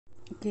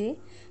Okay,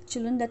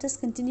 children, let us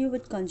continue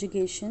with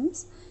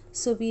conjugations.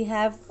 So we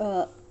have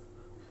the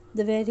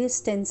various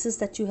tenses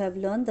that you have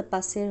learned, the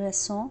passé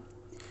récent.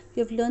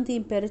 You have learned the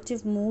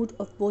imperative mood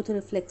of both the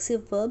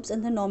reflexive verbs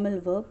and the normal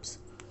verbs.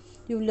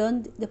 You've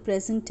learned the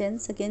present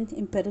tense, again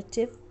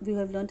imperative. We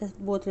have learned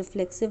both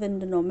reflexive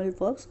and the normal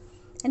verbs.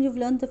 And you've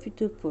learned the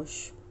futur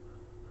proche.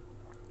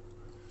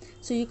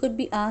 So you could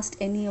be asked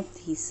any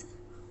of these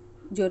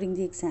during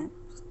the exam.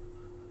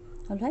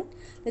 Alright,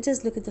 let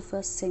us look at the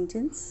first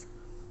sentence.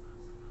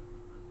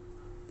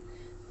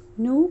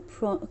 Nous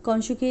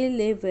conjuguer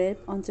les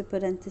verbes entre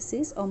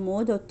parentheses or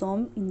mode or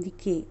terme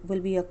indiqué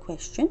will be a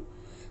question.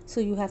 So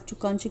you have to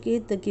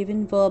conjugate the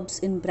given verbs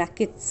in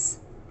brackets.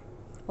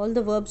 All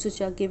the verbs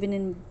which are given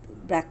in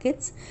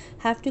brackets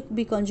have to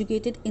be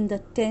conjugated in the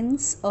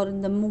tense or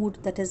in the mood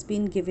that has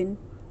been given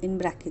in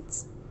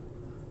brackets.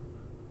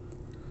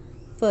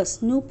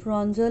 First, nous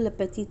prendre le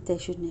petit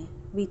déjeuner.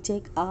 We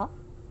take our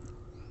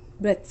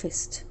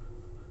breakfast.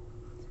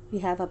 We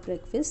have our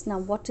breakfast. Now,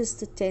 what is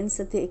the tense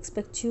that they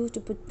expect you to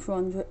put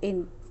prendre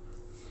in?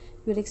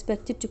 You are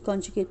expected to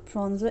conjugate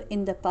prendre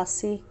in the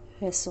passé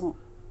récent.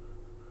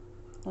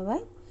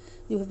 Alright?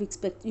 You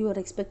are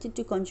expected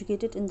to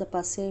conjugate it in the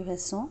passé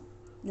récent.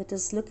 Let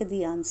us look at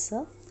the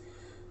answer.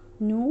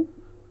 Nous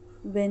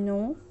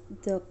venons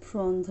de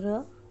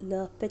prendre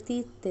le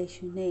petit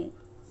déjeuner.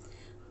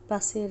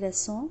 Passé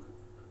récent,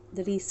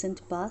 the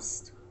recent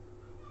past.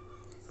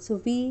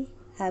 So we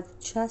have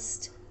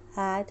just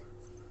had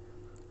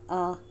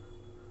our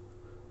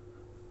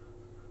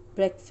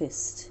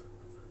breakfast.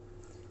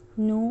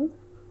 Nous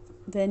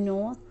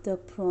venons de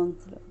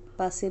prendre.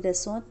 Passé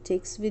récent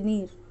takes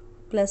venir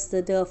plus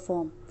the de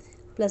form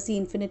plus the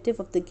infinitive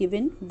of the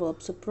given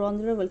verb. So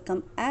prendre will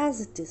come as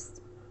it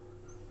is.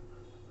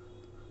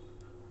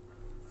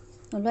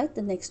 Alright,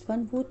 the next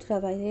one. Vous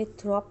travaillez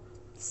trop,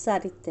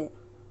 s'arrêter.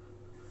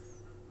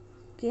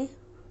 Okay,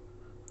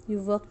 you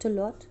worked a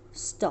lot,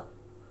 stop.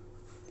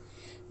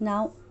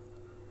 Now,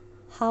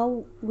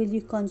 how will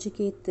you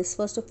conjugate this?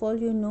 First of all,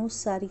 you know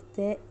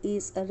s'arrêter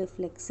is a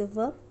reflexive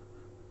verb.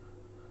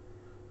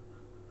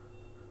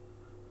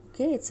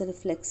 Okay, it's a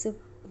reflexive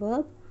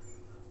verb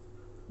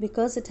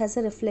because it has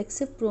a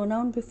reflexive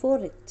pronoun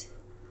before it.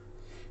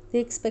 They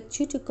expect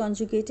you to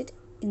conjugate it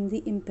in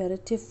the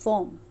imperative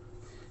form.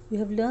 You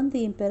have learned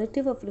the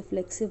imperative of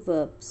reflexive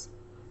verbs.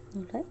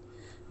 Alright?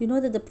 You know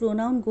that the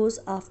pronoun goes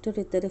after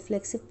it, the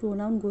reflexive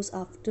pronoun goes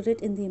after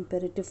it in the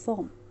imperative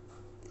form.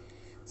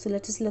 So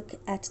let us look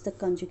at the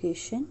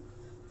conjugation.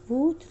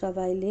 Vous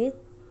travaillez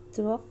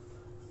trop,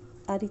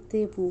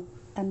 arrêtez-vous.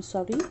 I'm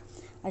sorry,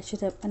 I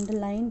should have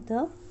underlined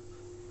the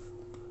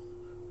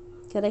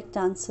correct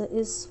answer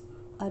is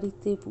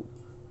arrêtez-vous.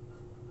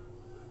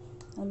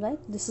 Alright,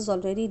 this is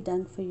already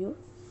done for you.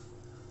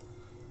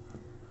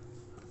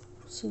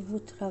 So vous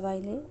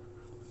travaillez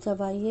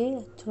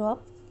trop,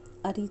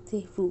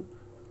 arrêtez-vous.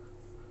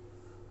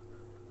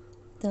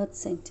 Third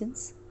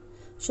sentence.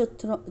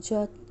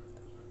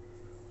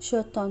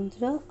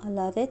 J'attendrai à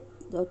l'arrêt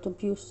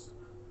d'autobus.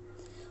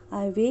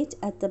 I wait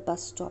at the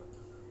bus stop.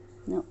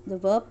 Now, the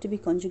verb to be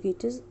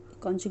conjugated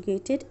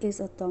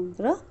is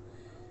attendre.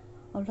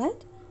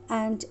 Alright?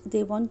 And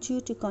they want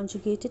you to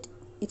conjugate it.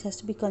 It has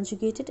to be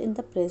conjugated in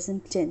the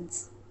present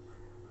tense.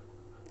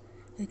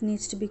 It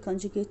needs to be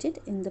conjugated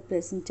in the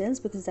present tense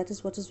because that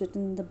is what is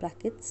written in the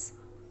brackets.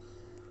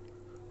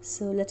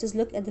 So, let us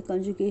look at the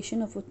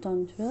conjugation of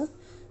attendre.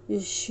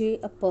 J'ai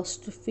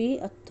apostrophe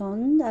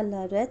attendre à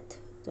l'arrêt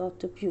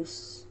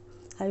d'autobus.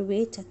 I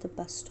wait at the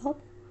bus stop.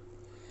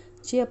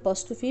 J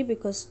apostrophe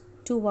because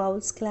two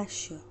vowels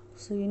clash here.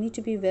 So you need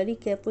to be very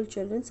careful,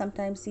 children.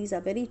 Sometimes these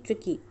are very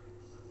tricky.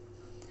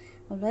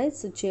 Alright,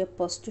 so J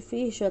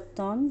apostrophe,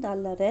 j'attends à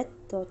l'arrêt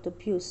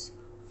d'autobus.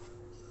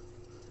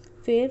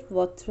 Faire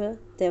votre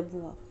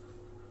devoir.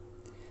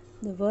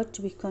 The word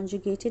to be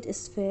conjugated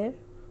is faire.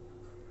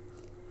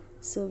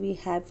 So we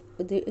have,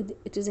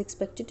 it is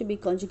expected to be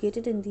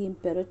conjugated in the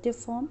imperative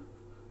form.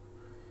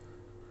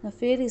 Now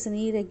faire is an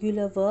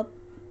irregular verb.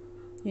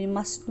 You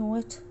must know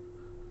it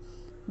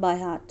by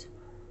heart.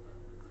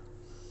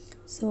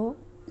 So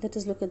let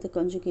us look at the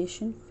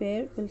conjugation.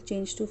 Faire will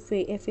change to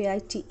fait,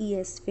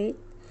 F-A-I-T-E-S, fait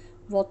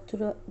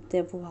votre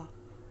devoir.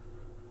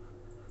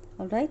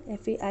 Alright,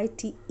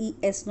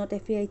 F-A-I-T-E-S, not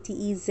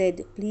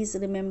F-A-I-T-E-Z. Please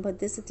remember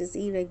this, it is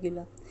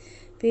irregular.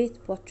 Fait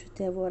votre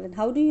devoir. And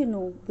how do you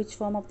know which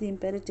form of the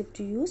imperative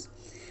to use?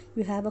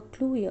 You have a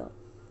clue here.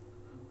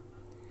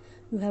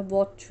 You have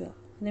votre.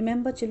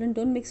 Remember, children,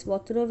 don't mix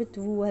votre with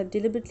vous. I have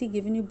deliberately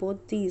given you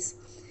both these.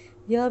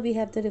 Here we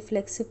have the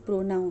reflexive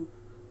pronoun.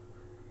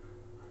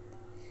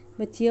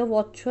 But here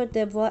votre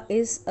devoir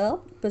is a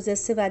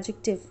possessive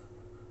adjective.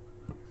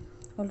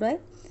 Alright?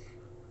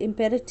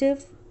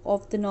 Imperative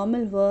of the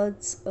normal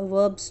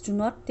verbs do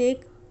not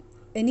take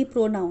any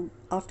pronoun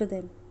after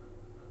them.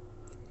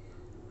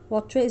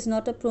 Votre is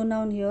not a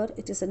pronoun here,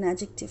 it is an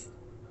adjective.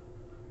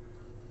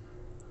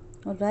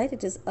 Alright,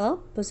 it is a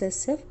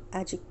possessive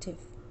adjective.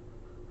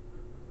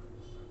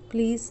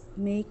 Please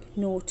make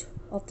note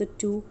of the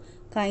two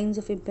kinds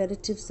of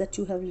imperatives that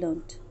you have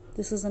learnt.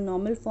 This is a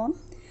normal form.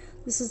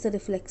 This is the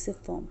reflexive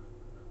form.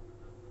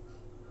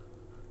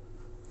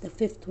 The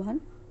fifth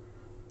one,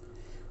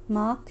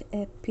 Marc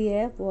et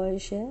Pierre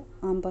voyagèrent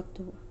en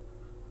bateau.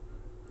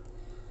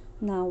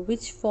 Now,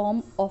 which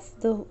form of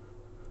the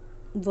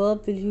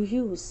verb will you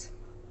use?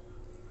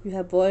 You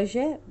have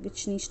voyager,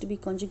 which needs to be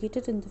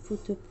conjugated in the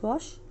futur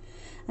proche,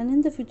 and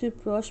in the futur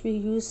proche we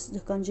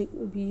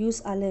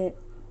use aller,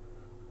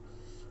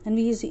 and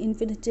we use the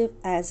infinitive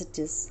as it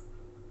is,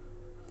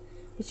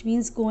 which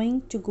means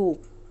going to go.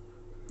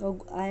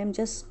 I am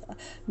just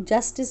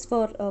is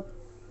for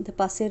the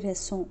passé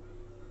récent.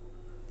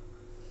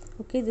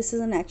 Okay, this is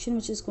an action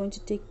which is going to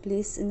take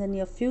place in the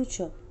near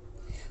future.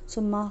 So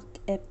Marc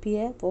et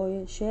Pierre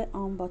voyagèrent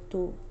en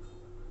bateau.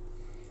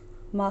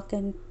 Mark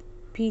and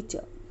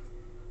Peter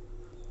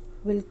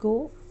will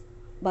go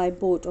by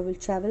boat, or will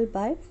travel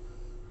by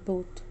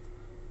boat.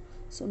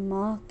 So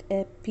Marc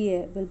et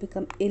Pierre will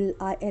become ils.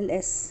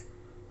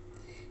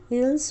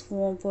 Ils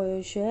vont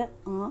voyager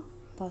en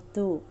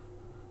bateau.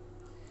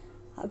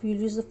 We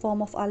will use the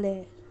form of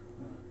aller.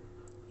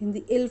 In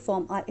the il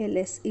form,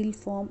 il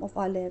form of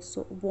aller.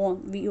 So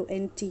vont,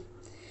 V-O-N-T.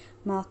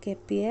 Marc et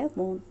Pierre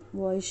vont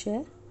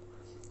voyager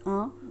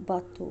en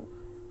bateau.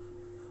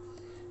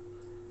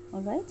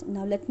 Alright,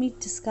 now let me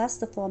discuss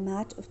the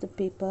format of the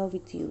paper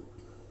with you.